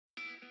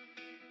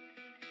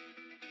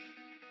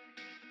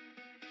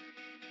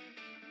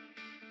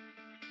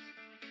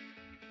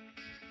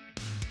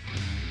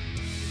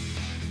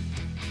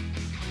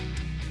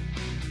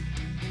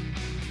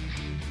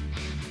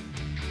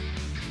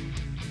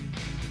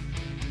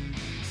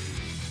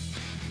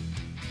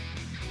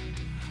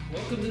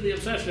Welcome to the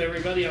Obsession,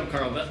 everybody. I'm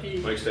Karl Bethany.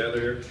 Mike Stadler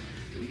here.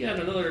 We got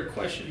another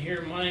question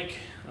here, Mike,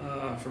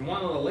 from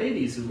one of the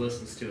ladies who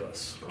listens to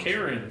us. Awesome.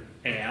 Karen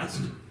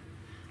asked,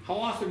 how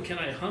often can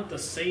I hunt the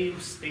same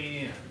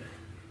stand?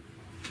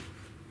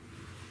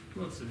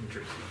 Well, that's an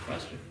interesting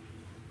question.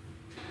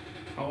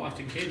 How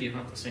often can you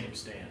hunt the same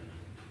stand?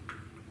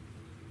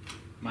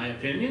 My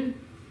opinion?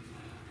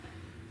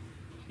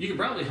 You can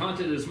probably hunt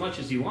it as much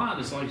as you want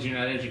as long as you're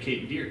not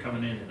educating deer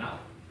coming in and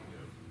out.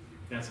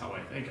 That's how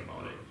I think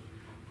about it.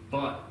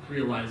 But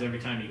realize every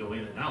time you go in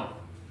and out,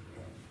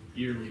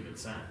 you're leaving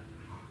scent.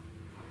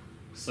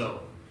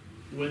 So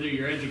whether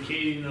you're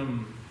educating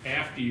them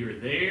after you're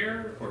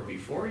there or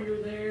before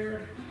you're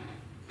there,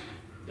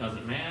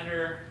 doesn't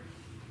matter.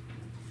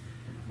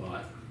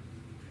 But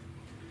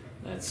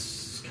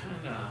that's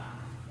kind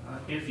of an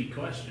iffy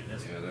question,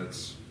 isn't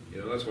it?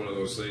 Yeah, that's one of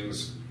those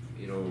things.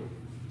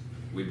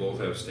 We both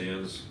have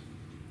stands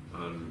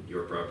on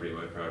your property,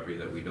 my property,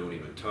 that we don't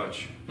even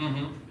touch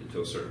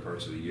until certain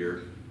parts of the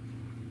year.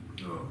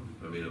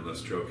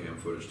 Unless trail cam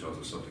footage tells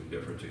us something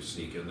different to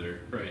sneak in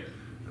there. Right.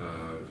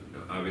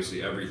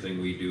 Obviously,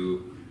 everything we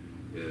do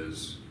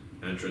is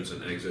entrance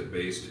and exit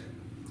based.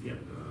 Yep.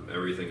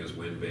 Everything is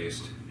wind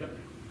based. Yep.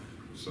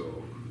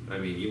 So,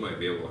 you might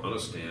be able to hunt a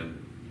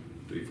stand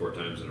 3-4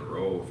 times in a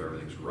row if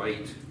everything's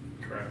right.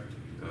 Correct.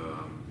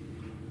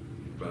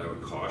 But I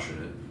would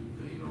caution it.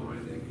 I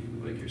think,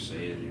 like you're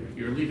saying,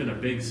 You're leaving a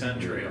big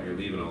scent trail. you're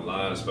leaving a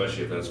lot,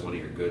 especially if that's one of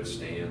your good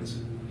stands.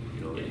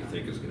 That you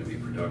think is going to be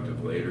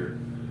productive later.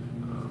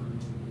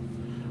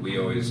 We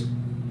always,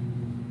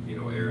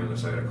 err on the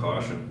side of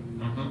caution.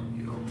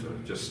 To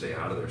just stay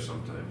out of there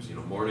sometimes.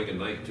 Morning and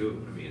night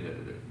too.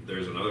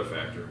 There's another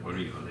factor. When are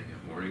you hunting?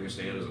 A morning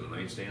stand? Is it a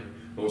night stand?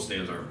 Most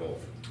stands aren't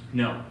both.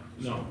 No.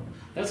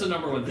 That's the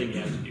number one thing you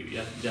have to do. You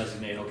have to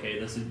designate, okay,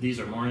 these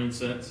are morning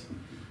sets,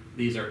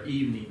 these are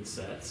evening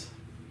sets,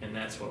 and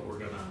that's what we're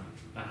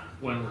gonna,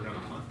 when we're gonna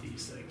hunt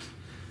these things.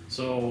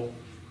 So,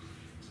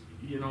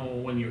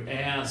 when you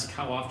ask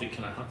how often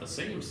can I hunt the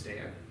same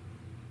stand,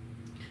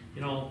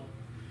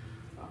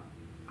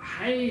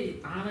 I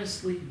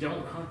honestly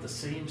don't hunt the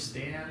same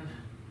stand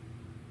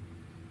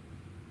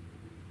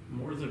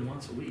more than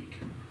once a week.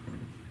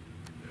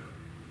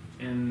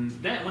 And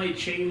that might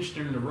change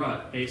during the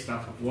rut based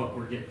off of what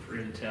we're getting for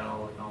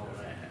intel and all of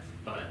that.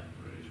 But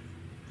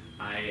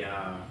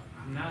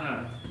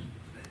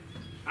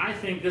I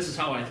think this is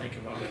how I think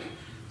about it.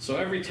 So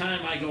every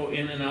time I go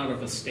in and out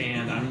of a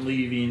stand, I'm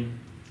leaving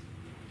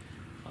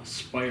a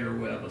spider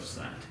web of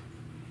scent.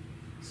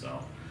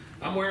 So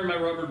I'm wearing my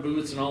rubber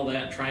boots and all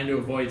that, trying to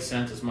avoid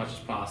scent as much as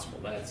possible.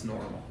 That's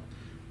normal.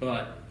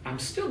 But I'm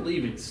still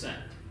leaving scent.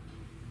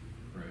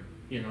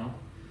 Right.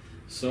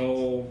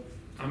 So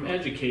I'm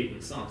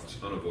educating something.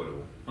 It's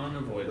unavoidable.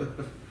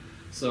 Unavoidable.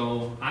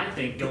 So I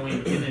think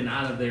going in and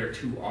out of there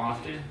too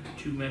often,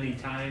 too many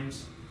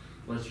times,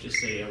 let's just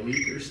say a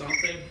week or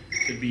something,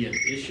 could be an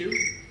issue.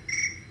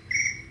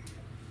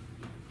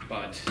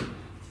 But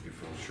Your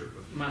phone's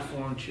chirping. my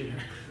phone chair,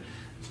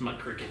 it's my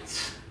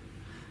crickets.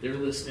 They're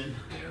listening.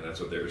 Yeah, that's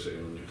what they were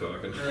saying when you're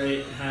talking.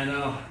 Right, I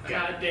know.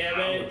 God damn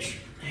it. Ouch.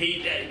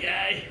 Hate that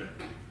guy.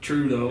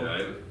 True though.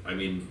 Yeah,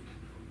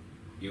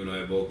 you and I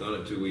have both done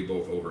it too. We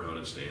both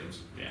overhunted stands.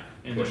 Yeah.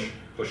 And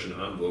Push an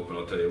envelope, and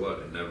I'll tell you what,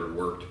 it never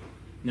worked.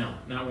 no,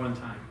 not one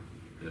time.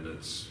 And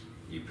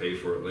you pay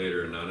for it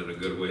later, and not in a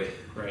good way.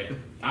 Right.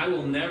 I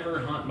will never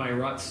hunt my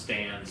rut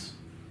stands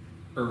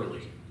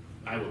early.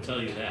 I will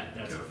tell you that.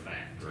 That's a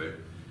fact. Right.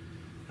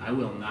 I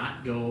will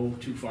not go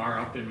too far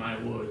up in my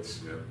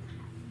woods Yeah.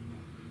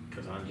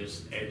 because I'm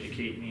just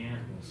educating the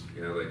animals.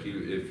 Yeah, like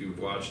if you've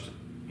watched,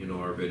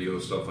 our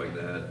videos, stuff like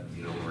that,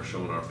 when we're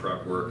showing our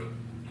prep work,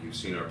 you've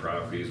seen our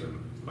properties, and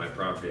my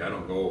property, I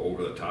don't go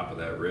over the top of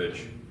that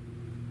ridge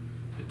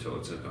until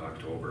it's into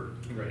October.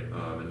 Right.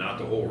 And not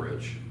the whole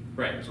ridge.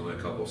 Right. There's only a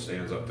couple of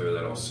stands up there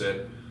that I'll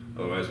sit.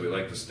 Otherwise, we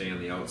like to stay on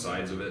the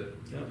outsides of it.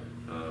 Yep.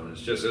 It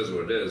just is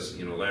what it is.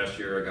 Last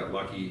year I got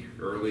lucky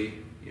early.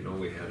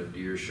 We had a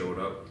deer showed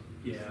up.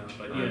 Yeah,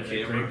 but On you had a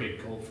camera. great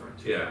big cold front.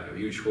 Yeah, a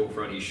huge cold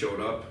front. He showed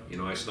up.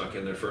 I snuck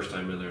in there first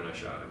time in there and I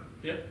shot him.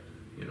 Yep.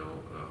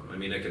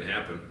 It can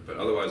happen, but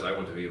otherwise I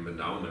wouldn't have even been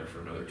down there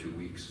for another 2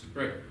 weeks.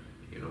 Right.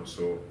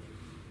 So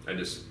I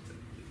just,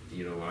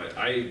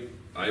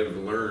 I've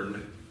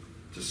learned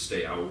to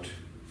stay out.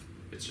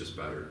 It's just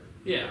better.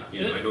 Yeah.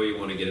 I know you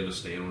want to get in a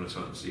stand when it's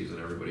hunting season.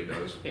 Everybody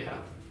does. Yeah.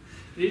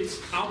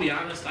 I'll be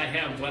honest, I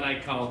have what I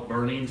call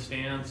burning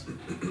stands.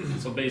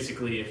 So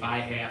basically, if I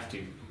have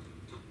to,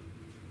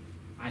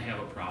 I have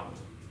a problem.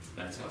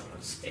 That's what I'm going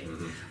to say.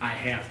 I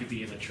have to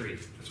be in a tree.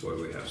 That's why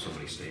we have so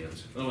many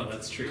stands. Oh,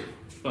 that's true.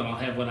 But I'll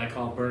have what I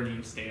call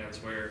burning stands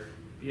where,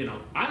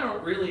 I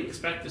don't really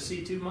expect to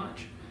see too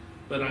much,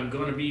 but I'm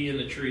going to be in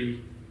the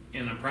tree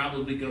and I'm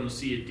probably going to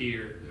see a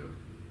deer.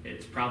 Yeah.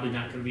 It's probably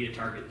not going to be a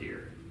target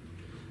deer,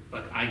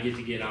 but I get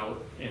to get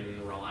out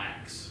and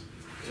relax.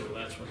 So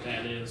that's what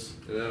that is.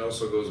 And that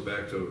also goes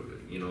back to,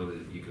 you know, that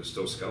you can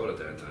still scout at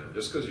that time.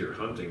 Just because you're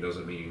hunting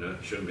doesn't mean you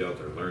shouldn't be out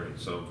there learning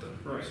something.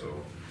 Right.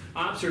 So,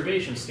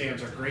 observation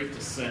stands are great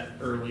to set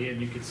early,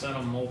 and you can set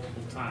them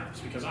multiple times,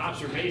 because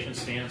observation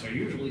stands are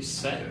usually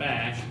set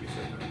back, should be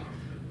setting that up.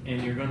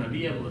 and you're going to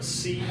be able to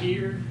see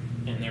deer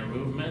and their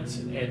movements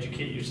and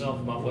educate yourself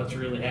about what's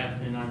really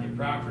happening on your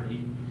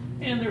property.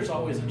 And there's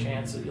always a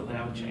chance that you'll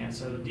have a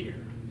chance at a deer.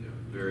 Yeah,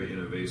 very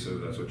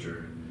innovative. That's what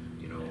your,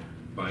 you know,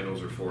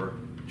 binos are for.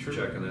 True.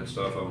 Checking that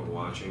stuff out and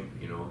watching.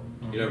 You know,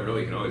 you never know.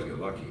 You can always get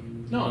lucky.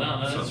 No,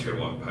 that's Something true.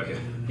 could walk by you.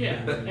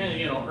 Yeah, and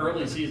you know,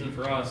 early season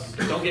for us,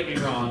 don't get me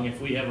wrong, if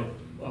we have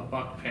a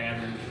buck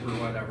pattern or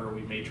whatever,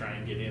 we may try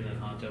and get in and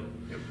hunt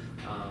them. Yep.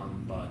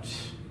 But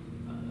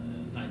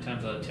 9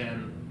 times out of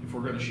 10, if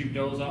we're going to shoot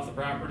does off the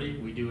property,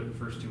 we do it the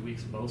first 2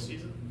 weeks of bow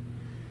season.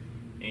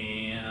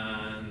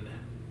 And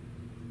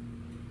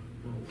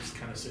we'll just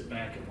kind of sit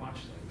back and watch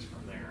things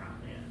from there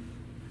on in.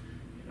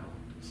 You know,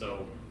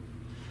 so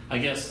I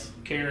guess,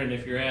 Karen,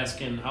 if you're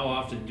asking how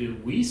often do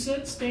we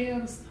set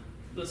stands,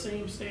 the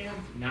same stand?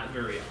 Not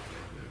very often.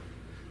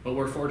 But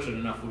we're fortunate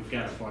enough we've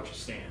got a bunch of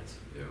stands.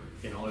 Yeah.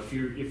 You know, if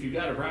you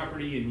got a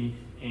property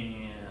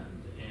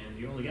and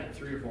you only got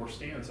 3 or 4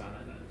 stands on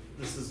it,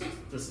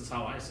 this is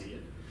how I see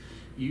it.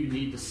 You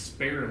need to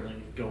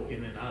sparingly go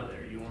in and out of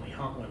there. You only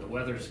hunt when the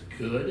weather's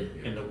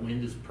good and the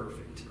wind is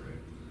perfect.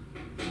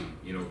 Right.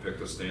 You know, pick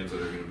the stands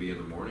that are going to be in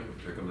the morning.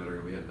 Pick them that are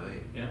going to be at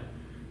night. Yeah.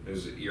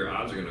 Because your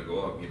odds are going to go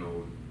up. You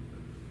know,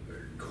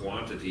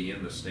 quantity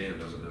in the stand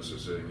doesn't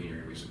necessarily mean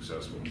you're going to be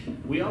successful.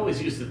 We always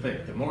used to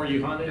think the more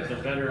you hunted, the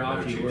better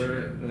off you chance were.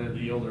 you get. And then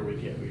the older we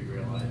get, we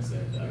realize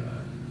that.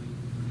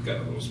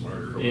 Got a little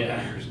smarter over the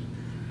Yeah. years.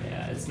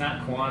 Yeah, it's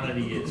not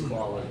quantity, it's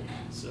quality.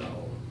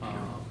 So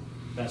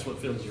that's what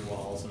fills your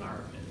walls, in our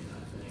opinion,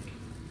 I think.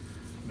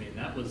 I mean,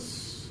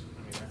 that's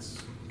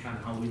kind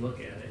of how we look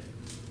at it.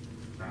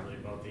 Probably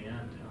about the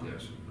end. Huh?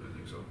 Yes, I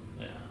think so.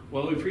 Yeah.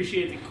 Well, we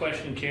appreciate the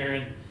question,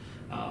 Karen.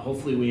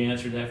 Hopefully we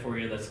answered that for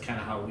you. That's kind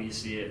of how we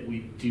see it. We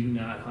do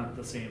not hunt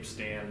the same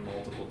stand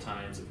multiple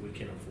times if we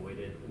can avoid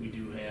it. We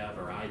do have,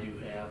 or I do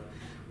have,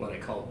 what I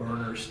call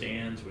burner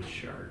stands,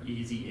 which are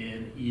easy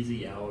in,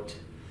 easy out.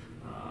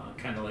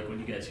 Kind of like when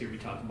you guys hear me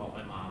talking about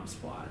my mom's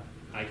plot.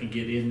 I can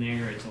get in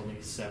there, it's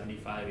only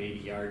 75, 80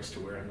 yards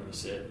to where I'm going to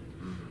sit,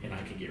 and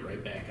I can get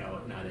right back out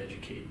and not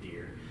educate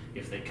deer.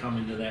 If they come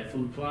into that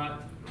food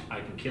plot,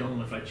 I can kill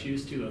them if I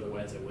choose to,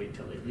 otherwise I wait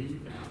until they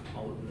leave and I'm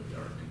all in the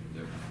dark.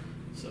 Yep.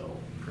 So,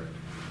 Correct.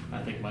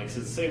 I think Mike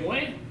says the same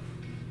way.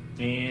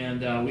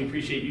 And we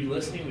appreciate you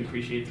listening. We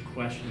appreciate the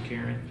question,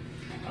 Karen.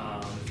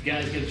 If you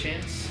guys get a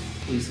chance,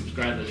 please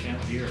subscribe to the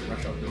channel here at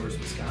Rush Outdoors,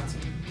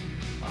 Wisconsin.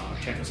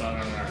 Check us out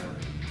on our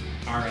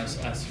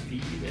RSS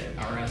feed at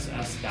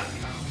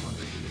rss.com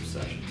under The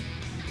Obsession.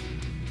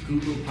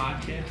 Google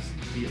Podcast,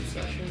 The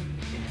Obsession,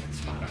 and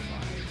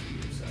Spotify,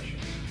 The Obsession.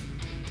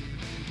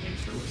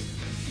 Thanks for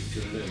listening.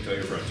 Keep tuning in. Tell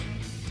your friends.